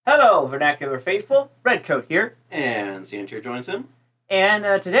Hello, Vernacular Faithful. Redcoat here. And Ciantier joins him.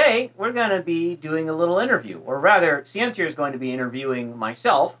 And today we're going to be doing a little interview. Or rather, Ciantier is going to be interviewing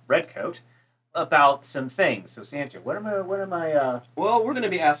myself, Redcoat, about some things. So, Ciantier, what am I... Well, we're going to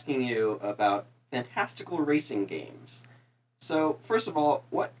be asking you about fantastical racing games. So, first of all,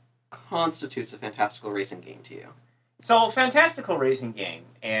 what constitutes a fantastical racing game to you? So, fantastical racing game.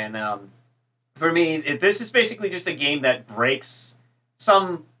 And for me, this is basically just a game that breaks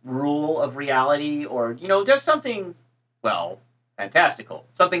some rule of reality or, does something, well, fantastical.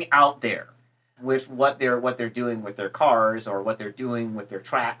 Something out there with what they're doing with their cars or what they're doing with their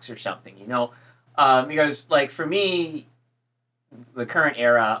tracks or something, because, like, for me, the current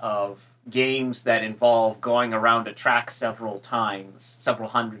era of games that involve going around a track several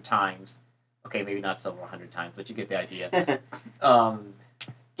hundred times, okay, maybe not several hundred times, but you get the idea.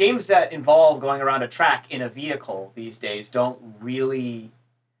 Games that involve going around a track in a vehicle these days don't really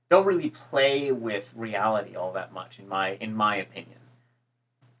play with reality all that much, in my opinion.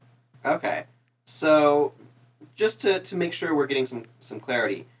 Okay. So, just to make sure we're getting some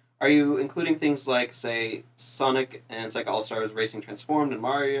clarity, are you including things like, say, Sonic and Sega All-Stars Racing Transformed and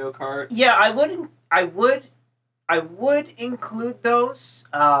Mario Kart? Yeah, I would include those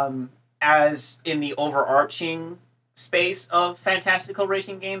as in the overarching space of fantastical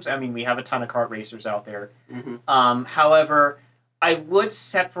racing games. I mean, we have a ton of kart racers out there. Mm-hmm. However, I would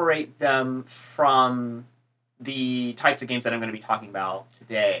separate them from the types of games that I'm going to be talking about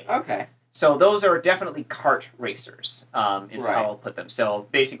today. Okay. So those are definitely kart racers, is Right. how I'll put them. So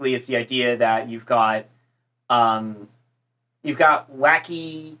basically, it's the idea that you've got wacky,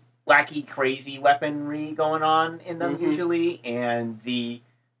 crazy weaponry going on in them usually, and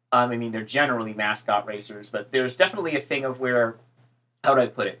they're generally mascot racers, but there's definitely a thing of where, how do I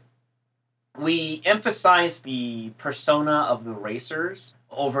put it? We emphasize the persona of the racers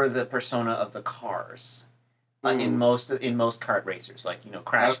over the persona of the cars. In most kart racers, like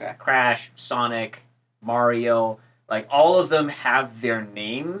Crash, Sonic, Mario, like all of them have their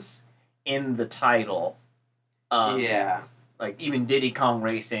names in the title. Yeah. Like even Diddy Kong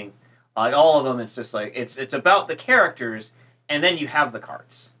Racing, all of them. It's just like it's about the characters, and then you have the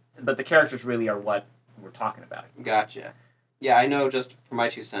karts, but the characters really are what we're talking about. Gotcha. Yeah, I know just from my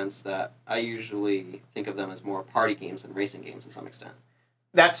 2 cents that I usually think of them as more party games than racing games to some extent.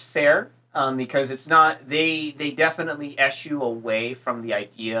 That's fair, because it's not. They definitely eschew away from the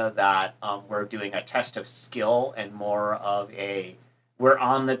idea that we're doing a test of skill and more of a we're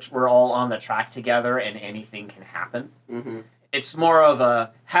all on the track together and anything can happen. Mm-hmm. It's more of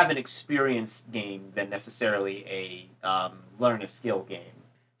a have an experience game than necessarily a learn a skill game.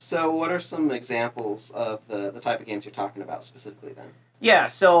 So, what are some examples of the type of games you're talking about specifically then? Yeah,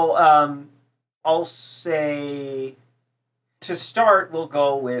 so I'll say to start, we'll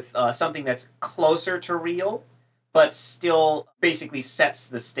go with something that's closer to real, but still basically sets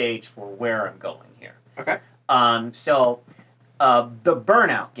the stage for where I'm going here. Okay. So the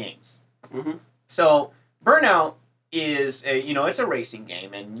Burnout games. Mm-hmm. So Burnout is it's a racing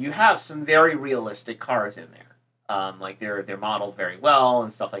game, and you have some very realistic cars in there. Like they're modeled very well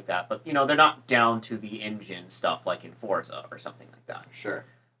and stuff like that, but they're not down to the engine stuff like in Forza or something like that. Sure.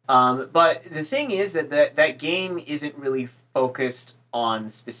 But the thing is that game isn't really focused on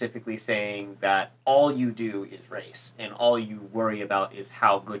specifically saying that all you do is race and all you worry about is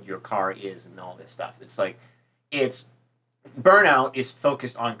how good your car is and all this stuff. It's like Burnout is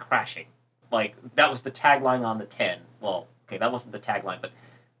focused on crashing. Like that was the tagline on the 10. Well, okay, that wasn't the tagline, but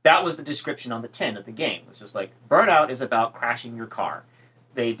that was the description on the 10 of the game. It was just like, Burnout is about crashing your car.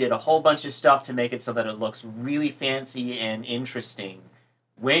 They did a whole bunch of stuff to make it so that it looks really fancy and interesting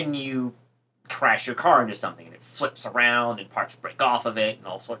when you crash your car into something and it flips around and parts break off of it and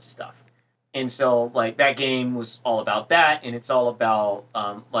all sorts of stuff. And so, like, that game was all about that, and it's all about,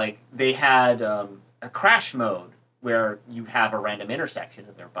 they had a crash mode where you have a random intersection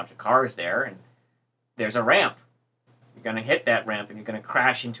and there are a bunch of cars there, and there's a ramp. You're going to hit that ramp and you're going to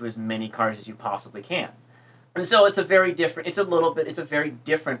crash into as many cars as you possibly can. And so it's a very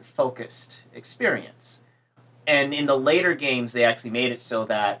different focused experience. And in the later games, they actually made it so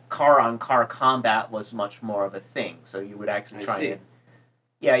that car-on-car combat was much more of a thing. So you would actually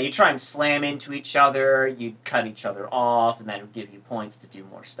you try and slam into each other, you'd cut each other off, and that would give you points to do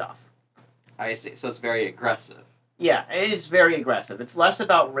more stuff. I see. So it's very aggressive. Yeah, it is very aggressive. It's less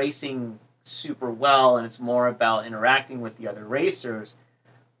about racing super well, and it's more about interacting with the other racers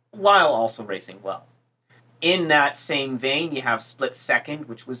while also racing well. In that same vein, you have Split Second,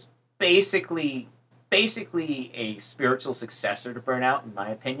 which was basically a spiritual successor to Burnout, in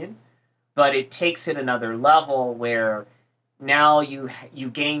my opinion, but it takes it another level where now you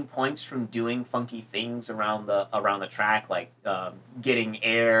gain points from doing funky things around the track, like getting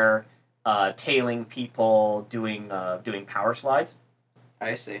air, tailing people, doing power slides,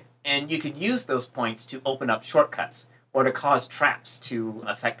 I see. and you could use those points to open up shortcuts or to cause traps to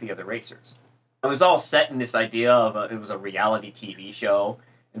affect the other racers. It was all set in this idea of it was a reality TV show,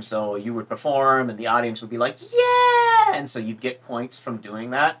 and so you would perform, and the audience would be like, "Yeah!" And so you'd get points from doing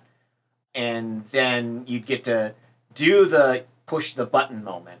that, and then you'd get to do the push the button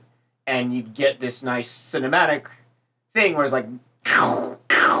moment, and you'd get this nice cinematic thing where it's like,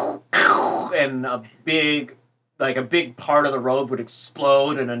 and a big part of the road would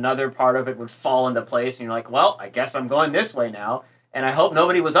explode, and another part of it would fall into place, and you're like, well, I guess I'm going this way now, and I hope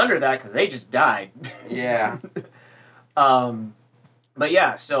nobody was under that because they just died. Yeah. But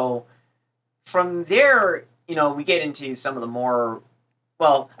yeah, so from there, we get into some of the more.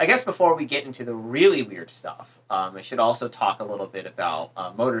 Well, I guess before we get into the really weird stuff, I should also talk a little bit about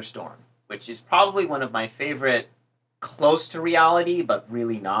MotorStorm, which is probably one of my favorite close to reality, but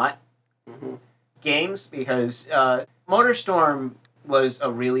really not Mm-hmm. games, because MotorStorm was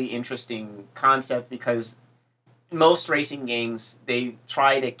a really interesting concept because most racing games, they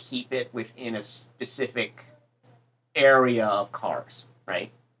try to keep it within a specific area of cars, right?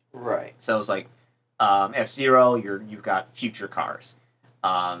 Right. So it's like F-Zero, you've got future cars.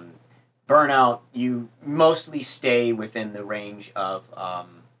 Burnout, you mostly stay within the range of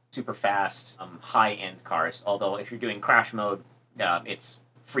super fast, high-end cars. Although if you're doing crash mode, it's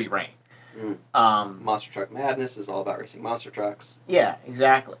free reign. Monster Truck Madness is all about racing monster trucks. Yeah,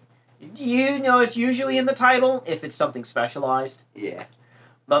 exactly. It's usually in the title if it's something specialized. Yeah.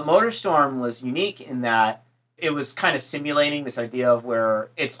 But MotorStorm was unique in that it was kind of simulating this idea of where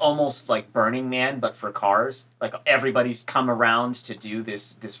it's almost like Burning Man, but for cars. Like everybody's come around to do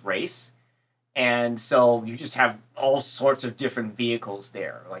this race. And so you just have all sorts of different vehicles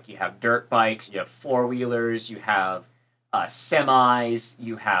there. Like you have dirt bikes, you have four-wheelers, you have semis,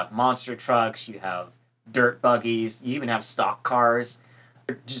 you have monster trucks, you have dirt buggies, you even have stock cars.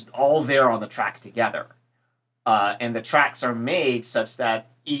 They're just all there on the track together. And the tracks are made such that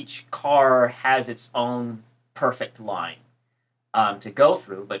each car has its own perfect line to go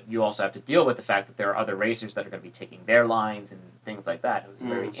through, but you also have to deal with the fact that there are other racers that are going to be taking their lines and things like that. It was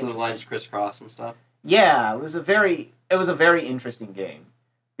very So the lines crisscross and stuff. Yeah, it was a very interesting game.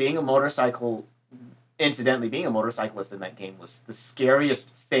 Being a motorcyclist in that game was the scariest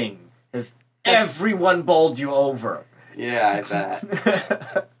thing, because everyone bowled you over. Yeah, I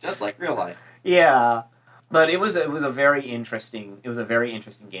bet. Just like real life. Yeah, but it was a very interesting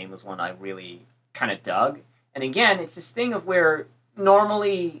game. It was one I really kind of dug. And again, it's this thing of where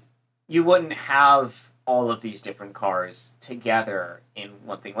normally you wouldn't have all of these different cars together in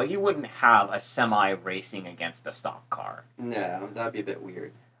one thing. Like you wouldn't have a semi racing against a stock car. No, that'd be a bit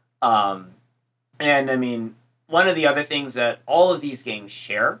weird. And I mean, one of the other things that all of these games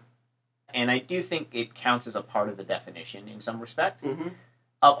share, and I do think it counts as a part of the definition in some respect, Mm-hmm.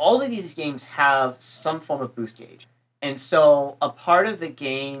 all of these games have some form of boost gauge. And so a part of the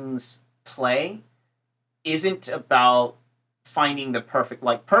game's play isn't about finding the perfect,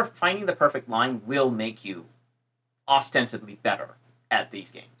 finding the perfect line will make you ostensibly better at these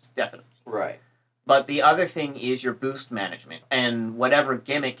games, definitely. Right. But the other thing is your boost management and whatever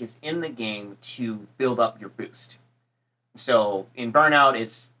gimmick is in the game to build up your boost. So in Burnout,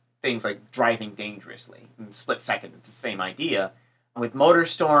 it's things like driving dangerously. In Split Second, it's the same idea. With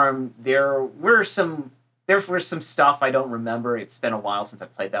MotorStorm, there were some stuff I don't remember. It's been a while since I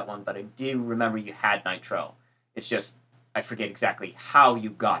played that one, but I do remember you had nitro. It's just I forget exactly how you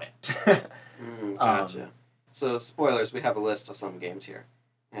got it. Gotcha. So spoilers, we have a list of some games here,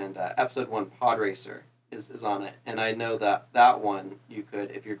 and episode 1 Pod Racer is on it, and I know that one you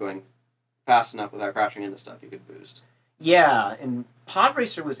could, if you're going fast enough without crashing into stuff, you could boost. Yeah, and Pod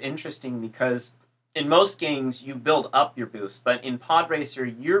Racer was interesting because in most games you build up your boost, but in Pod Racer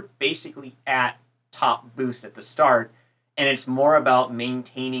you're basically at top boost at the start, and it's more about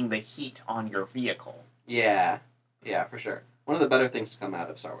maintaining the heat on your vehicle. Yeah, for sure. One of the better things to come out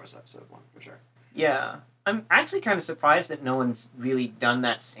of Star Wars Episode 1, for sure. Yeah. I'm actually kind of surprised that no one's really done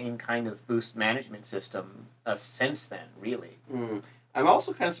that same kind of boost management system since then, really. I'm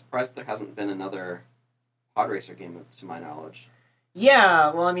also kind of surprised that there hasn't been another Pod Racer game, to my knowledge.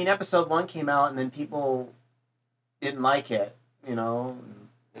 Yeah, well, I mean, Episode 1 came out, and then people didn't like it, you know?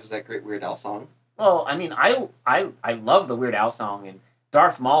 There's that great Weird Al song. Well, I mean, I love the Weird Al song, and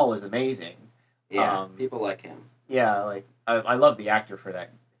Darth Maul is amazing. Yeah, people like him. Yeah, like, I love the actor for that,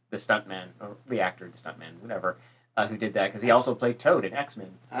 the stuntman, or the stuntman, whatever, who did that, because he also played Toad in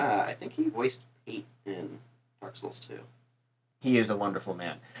X-Men. I think he voiced Pete in Dark Souls 2. He is a wonderful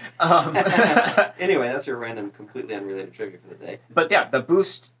man. Um, Anyway, that's your random, completely unrelated trivia for the day. but yeah, the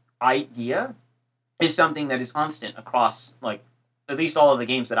boost idea is something that is constant across, like, at least all of the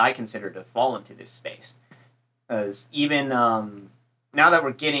games that I consider to fall into this space. Because even now that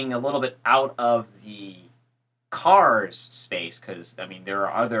we're getting a little bit out of the cars space, because, I mean, there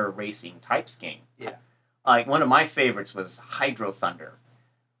are other racing types game. Yeah. Like, one of my favorites was Hydro Thunder,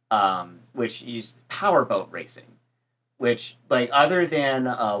 which is powerboat racing. Which, like, other than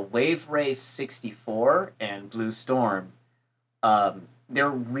Wave Race 64 and Blue Storm, there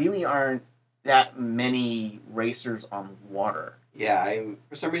really aren't that many racers on water. Yeah,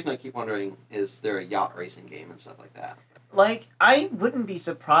 for some reason I keep wondering, is there a yacht racing game and stuff like that? Like, I wouldn't be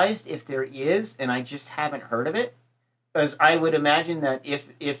surprised if there is, and I just haven't heard of it. Because I would imagine that if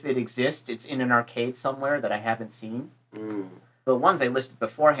it exists, it's in an arcade somewhere that I haven't seen. Mm. The ones I listed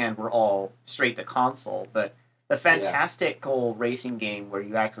beforehand were all straight to console, but the fantastical racing game where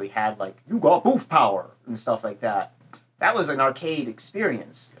you actually had, like, you got boost power and stuff like that, that was an arcade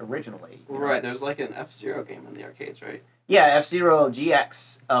experience originally. Right, there's like an F-Zero game in the arcades, right? Yeah, F-Zero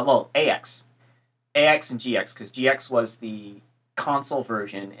GX, AX. AX and GX, because GX was the console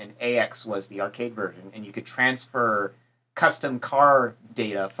version and AX was the arcade version, and you could transfer custom car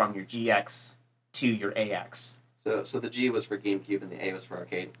data from your GX to your AX. So the G was for GameCube and the A was for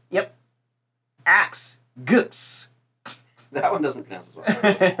arcade? Yep. Axe. Guts. That one doesn't pronounce as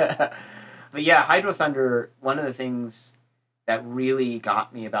well. But yeah, Hydro Thunder, one of the things that really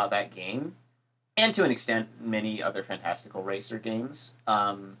got me about that game, and to an extent many other fantastical racer games,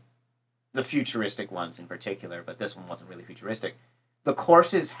 the futuristic ones in particular, but this one wasn't really futuristic, the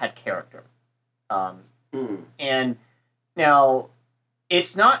courses had character. And now,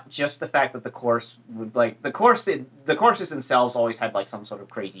 it's not just the fact that the course would, like, the courses themselves always had, like, some sort of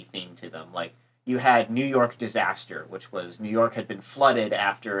crazy theme to them. Like, you had New York Disaster, which was New York had been flooded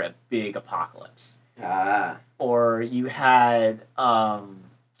after a big apocalypse. Or you had,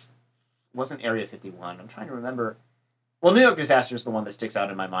 wasn't Area 51. I'm trying to remember. Well, New York Disaster is the one that sticks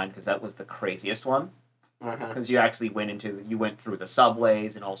out in my mind because that was the craziest one. Because you actually went through the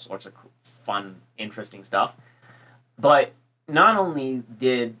subways and all sorts of fun, interesting stuff. But not only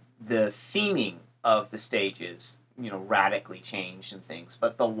did the theming of the stages, radically change and things,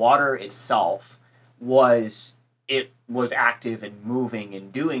 but the water itself was active and moving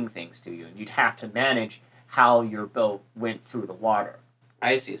and doing things to you, and you'd have to manage how your boat went through the water.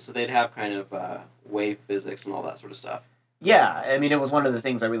 I see. So they'd have kind of wave physics and all that sort of stuff. Yeah, I mean, it was one of the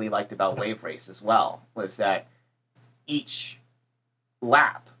things I really liked about Wave Race as well, was that each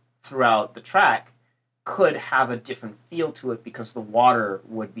lap throughout the track could have a different feel to it because the water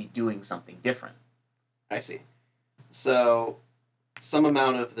would be doing something different. I see. So, some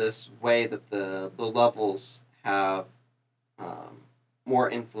amount of this way that the levels have more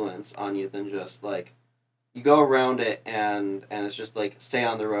influence on you than just, like, you go around it and it's just, like, stay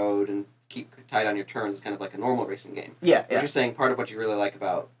on the road and keep tight on your turns, kind of like a normal racing game. Yeah. But you're saying part of what you really like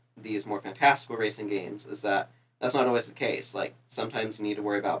about these more fantastical racing games is that that's not always the case. Like, sometimes you need to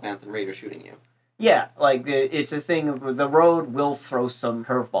worry about Bantha Raider shooting you. Yeah, like, it's a thing of the road will throw some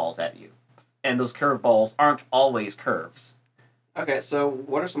curveballs at you. And those curveballs aren't always curves. Okay, so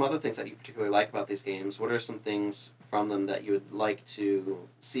what are some other things that you particularly like about these games? What are some things from them that you would like to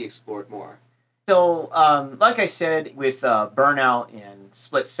see explored more? So, like I said, with Burnout and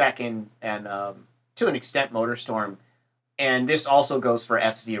Split Second and, to an extent, MotorStorm, and this also goes for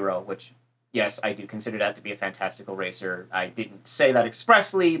F-Zero, which, yes, I do consider that to be a fantastical racer. I didn't say that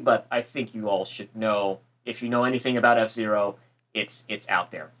expressly, but I think you all should know. If you know anything about F-Zero, it's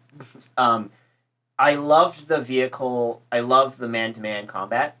out there. I loved the vehicle. I love the man-to-man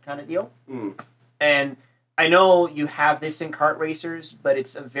combat kind of deal. And I know you have this in kart racers, but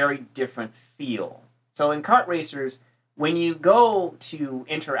it's a very different feel. So in kart racers, when you go to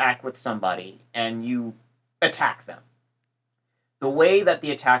interact with somebody and you attack them, the way that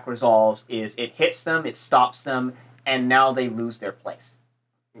the attack resolves is it hits them, it stops them, and now they lose their place.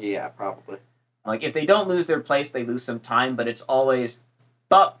 Yeah, probably. Like, if they don't lose their place, they lose some time, but it's always,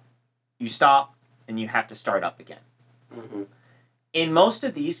 but you stop, and you have to start up again. In most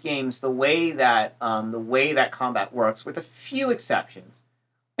of these games, the way that combat works, with a few exceptions,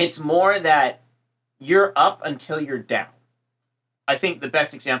 it's more that you're up until you're down. I think the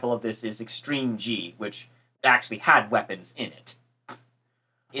best example of this is Extreme G, which actually had weapons in it.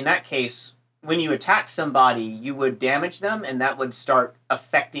 In that case, when you attack somebody, you would damage them, and that would start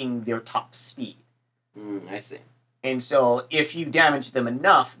affecting their top speed. I see. And so, if you damage them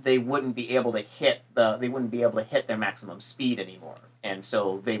enough, they wouldn't be able to hit their maximum speed anymore, and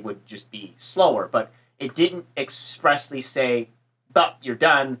so they would just be slower. But it didn't expressly say, "But you're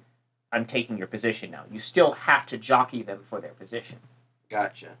done. I'm taking your position now." You still have to jockey them for their position.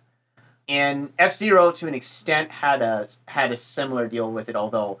 Gotcha. And F-Zero, to an extent, had a similar deal with it,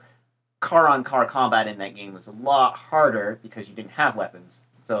 although car-on-car combat in that game was a lot harder because you didn't have weapons.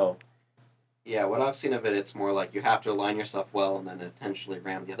 So, Yeah, what I've seen of it, it's more like you have to align yourself well and then intentionally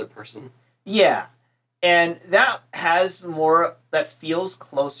ram the other person. yeah. And that feels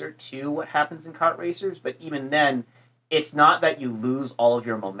closer to what happens in kart racers, but even then, it's not that you lose all of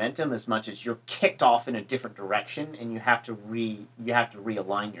your momentum as much as you're kicked off in a different direction and you have to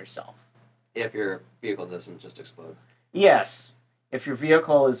realign yourself. If your vehicle doesn't just explode. Yes. If your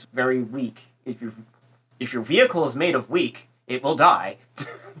vehicle is very weak, if your vehicle is made of weak, it will die.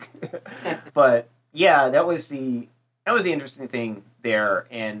 But yeah, that was the interesting thing there,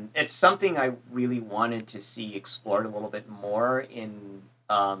 and it's something I really wanted to see explored a little bit more in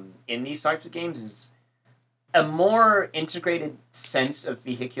these types of games, is a more integrated sense of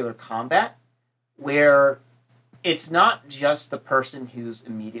vehicular combat where it's not just the person who's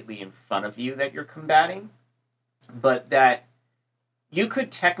immediately in front of you that you're combating, but that you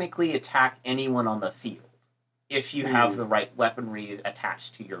could technically attack anyone on the field if you have the right weaponry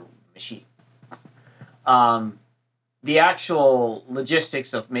attached to your machine. The actual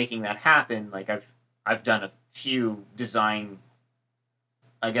logistics of making that happen, like I've done a few design,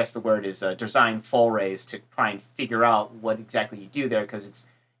 I guess the word is design forays to try and figure out what exactly you do there, because it's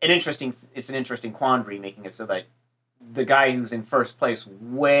an interesting quandary, making it so that the guy who's in first place,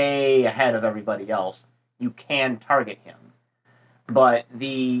 way ahead of everybody else, you can target him. But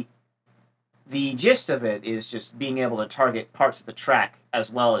the gist of it is just being able to target parts of the track as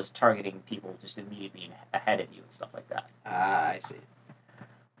well as targeting people just immediately ahead of you and stuff like that. Ah, I see.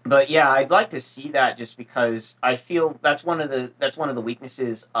 But yeah, I'd like to see that, just because I feel that's one of the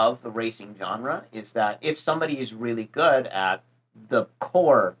weaknesses of the racing genre, is that if somebody is really good at the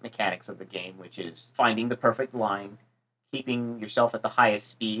core mechanics of the game, which is finding the perfect line, keeping yourself at the highest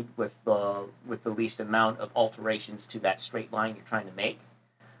speed with the least amount of alterations to that straight line you're trying to make.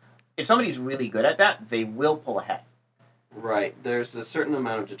 If somebody's really good at that, they will pull ahead. Right. There's a certain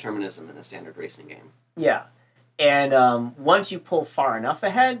amount of determinism in a standard racing game. Yeah. And once you pull far enough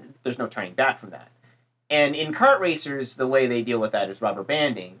ahead, there's no turning back from that. And in kart racers, the way they deal with that is rubber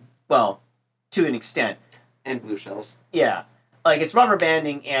banding. Well, to an extent. And blue shells. Yeah. Like, it's rubber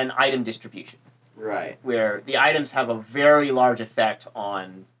banding and item distribution. Right. Where the items have a very large effect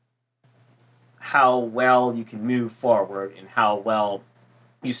on how well you can move forward and how well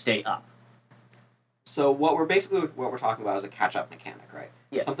you stay up. So what we're talking about is a catch-up mechanic, right?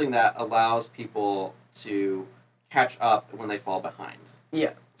 Yeah. Something that allows people to catch up when they fall behind.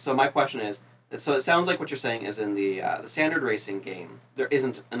 Yeah. So my question is, so it sounds like what you're saying is in the standard racing game, there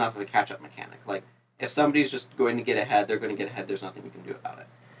isn't enough of a catch-up mechanic. Like, if somebody's just going to get ahead, they're going to get ahead. There's nothing you can do about it.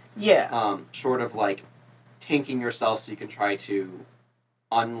 Yeah. Short of, like, tanking yourself so you can try to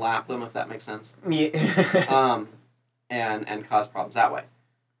unlap them, if that makes sense. Yeah. And cause problems that way.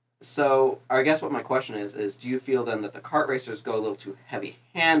 So, I guess what my question is do you feel then that the kart racers go a little too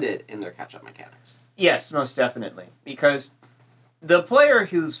heavy-handed in their catch-up mechanics? Yes, most definitely. Because the player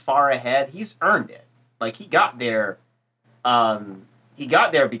who's far ahead, he's earned it. Like, he got there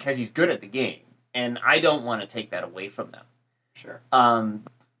because he's good at the game. And I don't want to take that away from them. Sure.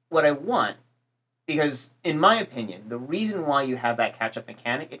 What I want, because in my opinion, the reason why you have that catch-up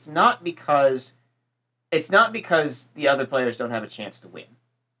mechanic, it's not because the other players don't have a chance to win.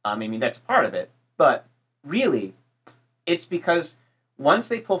 I mean, that's part of it, but really, it's because once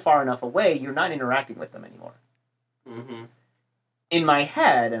they pull far enough away, you're not interacting with them anymore. Mm-hmm. In my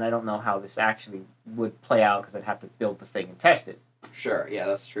head, and I don't know how this actually would play out because I'd have to build the thing and test it. Sure, yeah,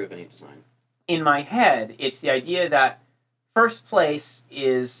 that's true of any design. In my head, it's the idea that first place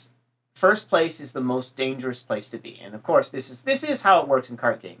is the most dangerous place to be, and of course, this is how it works in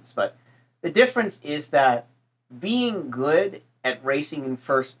kart games. But the difference is that being good at racing in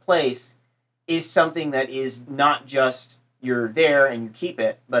first place is something that is not just you're there and you keep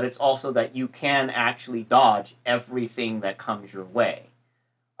it, but it's also that you can actually dodge everything that comes your way.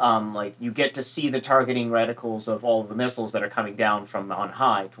 Like, you get to see the targeting reticles of all of the missiles that are coming down from on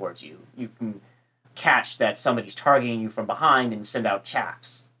high towards you. You can catch that somebody's targeting you from behind and send out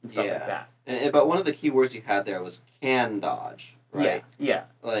chaffs and stuff like that. But one of the key words you had there was can dodge, right? Yeah.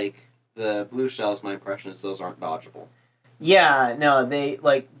 Like, the blue shells, my impression is those aren't dodgeable. Yeah, no,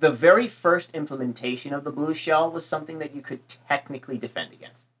 the very first implementation of the blue shell was something that you could technically defend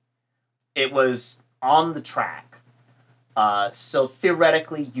against. It was on the track, so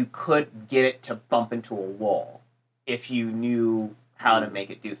theoretically you could get it to bump into a wall if you knew how to make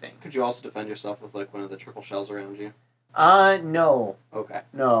it do things. Could you also defend yourself with like one of the triple shells around you? No. Okay.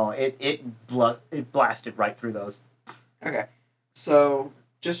 No, it blasted right through those. Okay. So,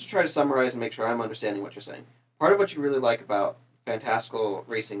 just to try to summarize and make sure I'm understanding what you're saying, part of what you really like about fantastical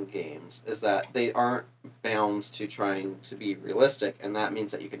racing games is that they aren't bound to trying to be realistic, and that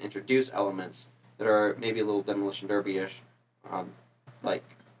means that you can introduce elements that are maybe a little Demolition Derby-ish, like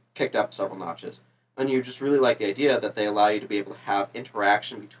kicked up several notches. And you just really like the idea that they allow you to be able to have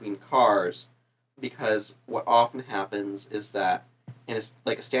interaction between cars, because what often happens is that in a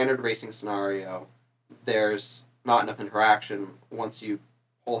standard racing scenario, there's not enough interaction once you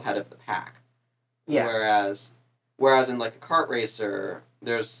pull ahead of the pack. Yeah. Whereas in like a kart racer,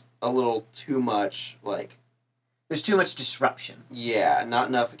 there's a little too much like. There's too much disruption. Yeah, not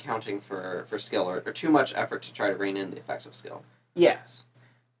enough accounting for skill, or too much effort to try to rein in the effects of skill. Yes.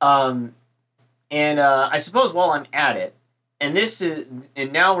 And I suppose while I'm at it, and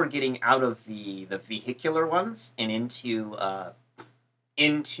now we're getting out of the vehicular ones and into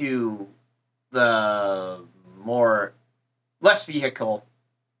the more less vehicular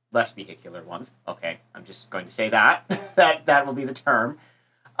ones. Okay, I'm just going to say that. that will be the term.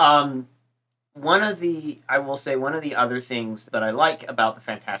 One of the other things that I like about the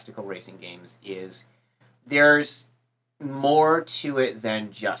fantastical racing games is there's more to it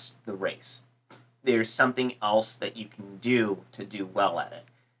than just the race. There's something else that you can do to do well at it.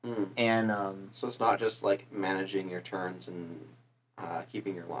 Mm. And so it's not just like managing your turns and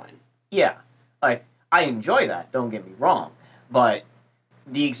keeping your line. Yeah, like I enjoy that. Don't get me wrong, but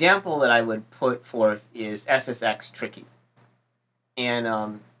the example that I would put forth is SSX Tricky,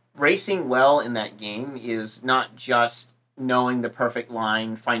 and racing well in that game is not just knowing the perfect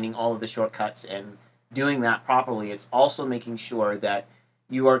line, finding all of the shortcuts, and doing that properly. It's also making sure that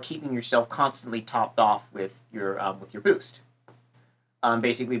you are keeping yourself constantly topped off with your boost,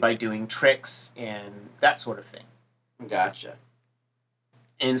 basically by doing tricks and that sort of thing. Gotcha.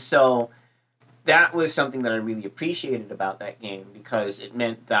 And so that was something that I really appreciated about that game, because it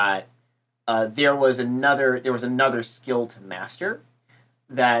meant that there was another skill to master.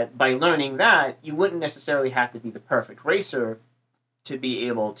 That by learning that, you wouldn't necessarily have to be the perfect racer to be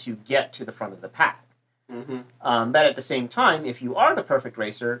able to get to the front of the pack. Mm-hmm. But at the same time, if you are the perfect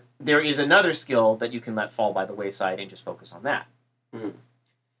racer, there is another skill that you can let fall by the wayside and just focus on that. Mm.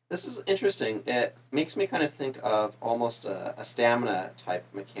 This is interesting. It makes me kind of think of almost a stamina type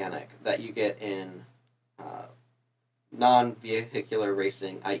mechanic that you get in non-vehicular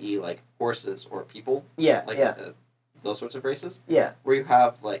racing, i.e. like horses or people. Yeah, like yeah. Those sorts of races. Yeah. Where you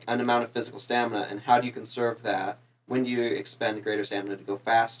have like an amount of physical stamina, and how do you conserve that? When do you expend greater stamina to go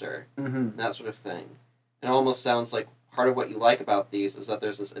faster? Mm-hmm. That sort of thing. It almost sounds like part of what you like about these is that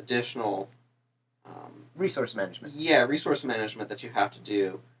there's this additional resource management. Yeah, resource management that you have to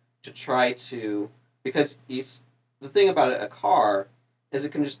do to try to, because the thing about a car is it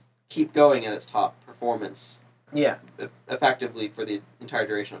can just keep going at its top performance. Yeah. Effectively for the entire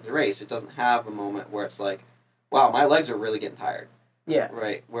duration of the race. It doesn't have a moment where it's like, wow, my legs are really getting tired. Yeah.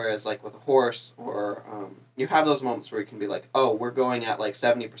 Right. Whereas like with a horse, or you have those moments where you can be like, oh, we're going at like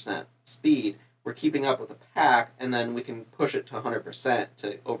 70% speed. We're keeping up with the pack, and then we can push it to 100%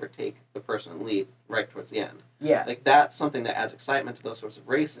 to overtake the person in lead right towards the end. Yeah. Like that's something that adds excitement to those sorts of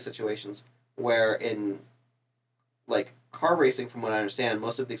race situations, where in like car racing, from what I understand,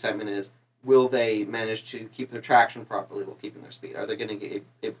 most of the excitement is, will they manage to keep their traction properly while keeping their speed? Are they going to be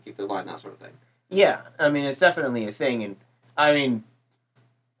able to keep their line, that sort of thing? Yeah, I mean, it's definitely a thing, and I mean,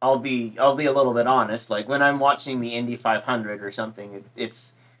 I'll be a little bit honest. Like when I'm watching the Indy 500 or something,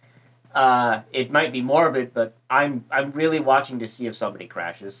 it might be morbid, but I'm really watching to see if somebody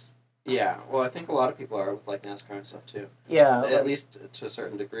crashes. Yeah, well, I think a lot of people are with like NASCAR and stuff too. Yeah, at least to a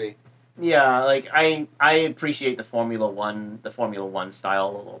certain degree. Yeah, like I appreciate the Formula One style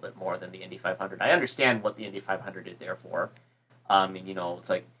a little bit more than the Indy 500. I understand what the Indy 500 is there for, and it's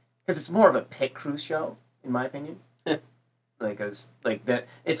like, because it's more of a pit crew show, in my opinion.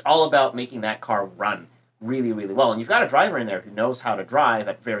 It's all about making that car run really, really well, and you've got a driver in there who knows how to drive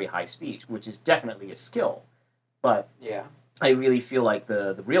at very high speeds, which is definitely a skill. But yeah, I really feel like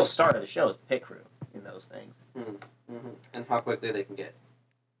the real start of the show is the pit crew in those things. Mm-hmm. And how quickly they can get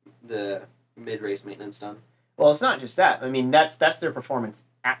the mid-race maintenance done. Well, it's not just that. I mean, that's their performance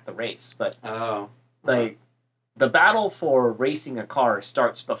at the race, but the battle for racing a car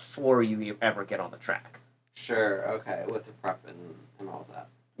starts before you ever get on the track. Sure. Okay. With the prep and all of that.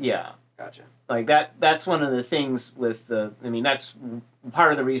 Yeah. Gotcha. Like that's one of the things with that's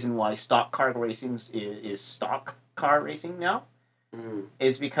part of the reason why stock car racing is stock car racing now. Mm.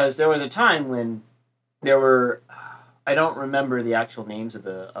 Is because there was a time when there were, I don't remember the actual names of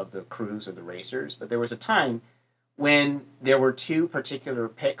the crews or the racers, but there was a time when there were two particular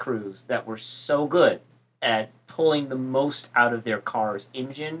pit crews that were so good at pulling the most out of their car's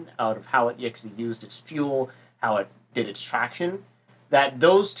engine, out of how it actually used its fuel, how it did its traction, that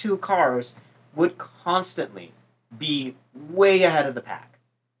those two cars would constantly be way ahead of the pack.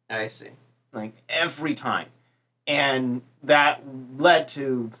 I see. Like every time. And that led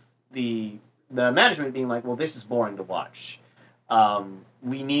to the management being like, well, this is boring to watch.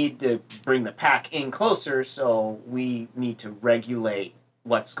 We need to bring the pack in closer, so we need to regulate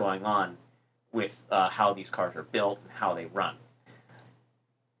what's going on with how these cars are built and how they run.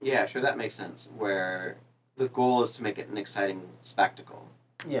 Yeah, sure, that makes sense. Where the goal is to make it an exciting spectacle.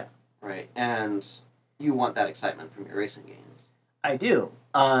 Yeah. Right, and you want that excitement from your racing games. I do.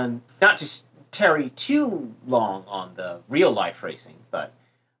 Not to tarry too long on the real life racing, but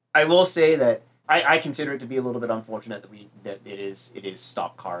I will say that I consider it to be a little bit unfortunate that it is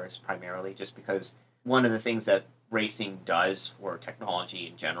stock cars primarily, just because one of the things that racing does for technology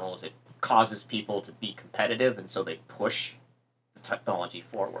in general is it causes people to be competitive, and so they push the technology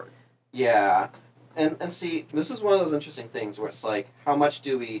forward. Yeah. And see, this is one of those interesting things where it's like, how much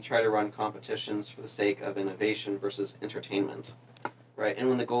do we try to run competitions for the sake of innovation versus entertainment? Right? And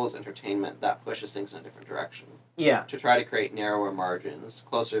when the goal is entertainment, that pushes things in a different direction. Yeah. To try to create narrower margins,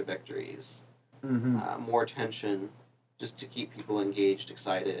 closer victories, more tension, just to keep people engaged,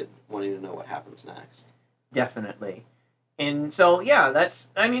 excited, wanting to know what happens next. Definitely. And so, yeah, that's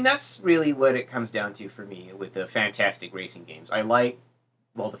really what it comes down to for me with the fantastic racing games. I like,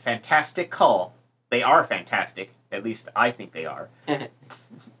 well, the fantastical. They are fantastic. At least I think they are.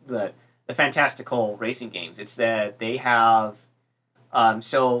 the fantastical racing games. It's that they have.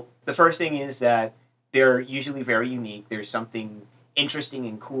 So the first thing is that they're usually very unique. There's something interesting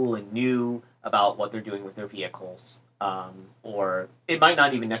and cool and new about what they're doing with their vehicles. Or it might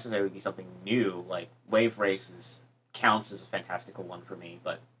not even necessarily be something new. Like Wave Races counts as a fantastical one for me,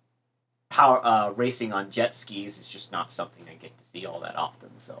 but power racing on jet skis is just not something I get to see all that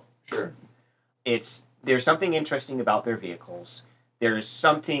often. So sure. There's something interesting about their vehicles. There's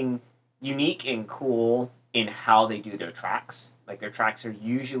something unique and cool in how they do their tracks. Like their tracks are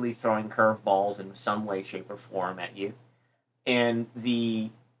usually throwing curveballs in some way, shape, or form at you. And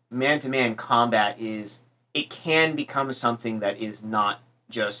the man-to-man combat it can become something that is not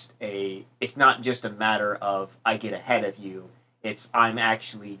just it's not just a matter of I get ahead of you. It's I'm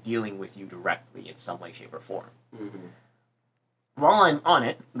actually dealing with you directly in some way, shape, or form. Mm-hmm. While I'm on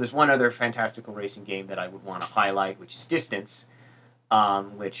it, there's one other fantastical racing game that I would want to highlight, which is Distance, that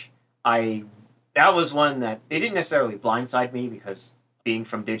was one that it didn't necessarily blindside me because being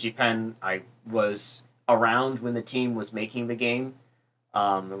from DigiPen, I was around when the team was making the game.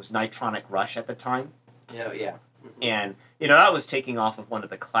 It was Nitronic Rush at the time. Yeah. Mm-hmm. And that was taking off of one of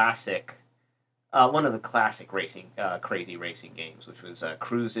the classic racing, crazy racing games, which was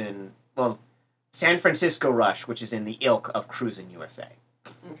Cruisin'. Well, San Francisco Rush, which is in the ilk of Cruisin' USA.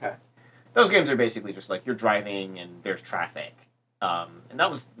 Okay. Those games are basically just like you're driving and there's traffic, and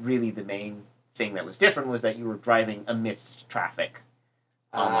that was really the main thing that was different was that you were driving amidst traffic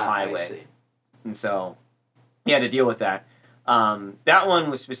on the highways, and so you had to deal with that. That one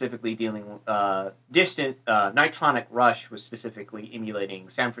was specifically dealing Nitronic Rush was specifically emulating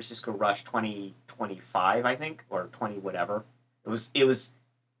San Francisco Rush 2025, I think, or 20 whatever. It was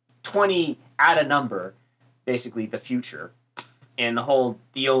 20 add a number, basically the future. And the whole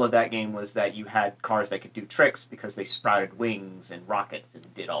deal of that game was that you had cars that could do tricks because they sprouted wings and rockets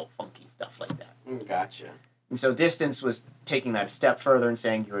and did all funky stuff like that. Gotcha. And so Distance was taking that a step further and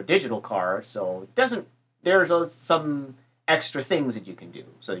saying you're a digital car, so there's some extra things that you can do.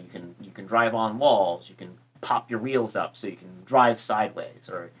 So you can drive on walls, you can pop your wheels up so you can drive sideways,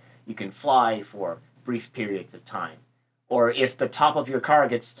 or you can fly for brief periods of time. Or if the top of your car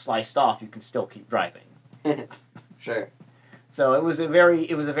gets sliced off, you can still keep driving. Sure. So it was a very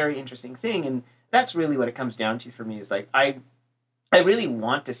interesting thing, and that's really what it comes down to for me. Is like I really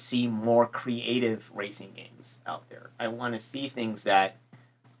want to see more creative racing games out there. I want to see things that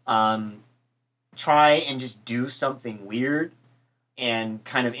try and just do something weird and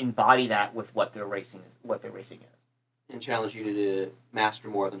kind of embody that with what their racing is. And challenge you to master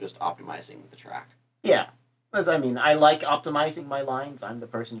more than just optimizing the track. Yeah. Because, I like optimizing my lines. I'm the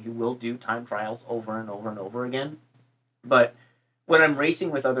person who will do time trials over and over and over again. But when I'm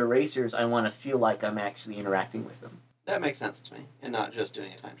racing with other racers, I want to feel like I'm actually interacting with them. That makes sense to me, and not just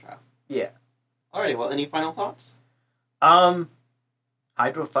doing a time trial. Yeah. Alrighty, well, any final thoughts?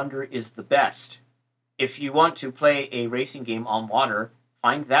 Hydro Thunder is the best. If you want to play a racing game on water,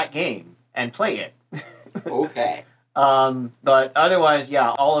 find that game and play it. Okay. But otherwise,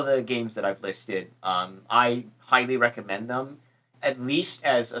 yeah, all of the games that I've listed, I highly recommend them, at least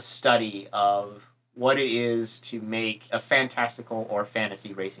as a study of what it is to make a fantastical or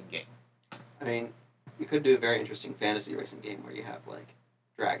fantasy racing game. I mean, you could do a very interesting fantasy racing game where you have like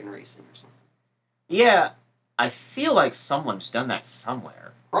dragon racing or something. Yeah, I feel like someone's done that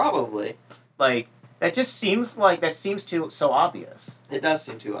somewhere. Probably. Like that seems too so obvious. It does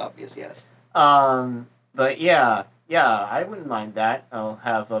seem too obvious, yes. But yeah, I wouldn't mind that. I'll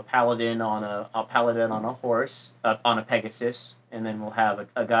have a paladin on a horse, on a Pegasus, and then we'll have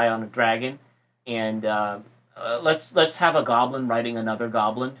a guy on a dragon, and let's have a goblin riding another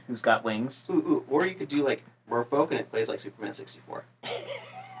goblin who's got wings. Ooh. Or you could do like Merfolk and it plays like Superman 64.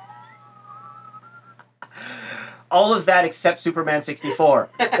 All of that except Superman 64.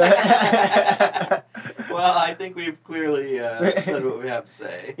 Well, I think we've clearly said what we have to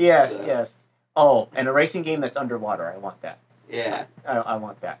say. Yes, so. yes. Oh, and a racing game that's underwater. I want that. Yeah. I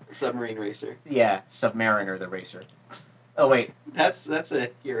want that. Submarine Racer. Yeah, Submariner the racer. Oh wait, That's a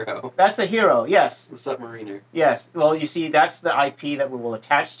hero. that's a hero. Yes, The Submariner. yes. Well, you see, that's the IP that we will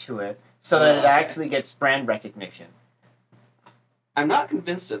attach to it, so that it Okay. actually gets brand recognition. I'm not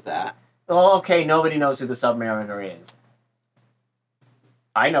convinced of that. Well, okay, nobody knows who the Submariner is.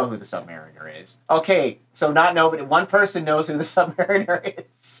 I know who the Submariner is. Okay, so not nobody. One person knows who the Submariner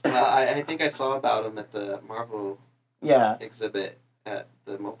is. I think I saw about him at the Marvel Yeah. exhibit at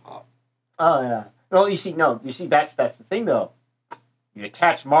the Mopop. Oh yeah. Well, you see, that's the thing though. You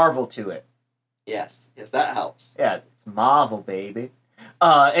attach Marvel to it. Yes, that helps. Yeah, it's Marvel, baby.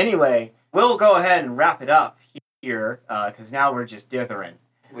 Anyway, we'll go ahead and wrap it up here, because now we're just dithering.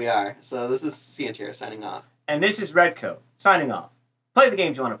 We are. So this is Ciantier signing off. And this is Redcoat, signing off. Play the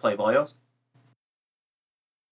games you want to play, boyos.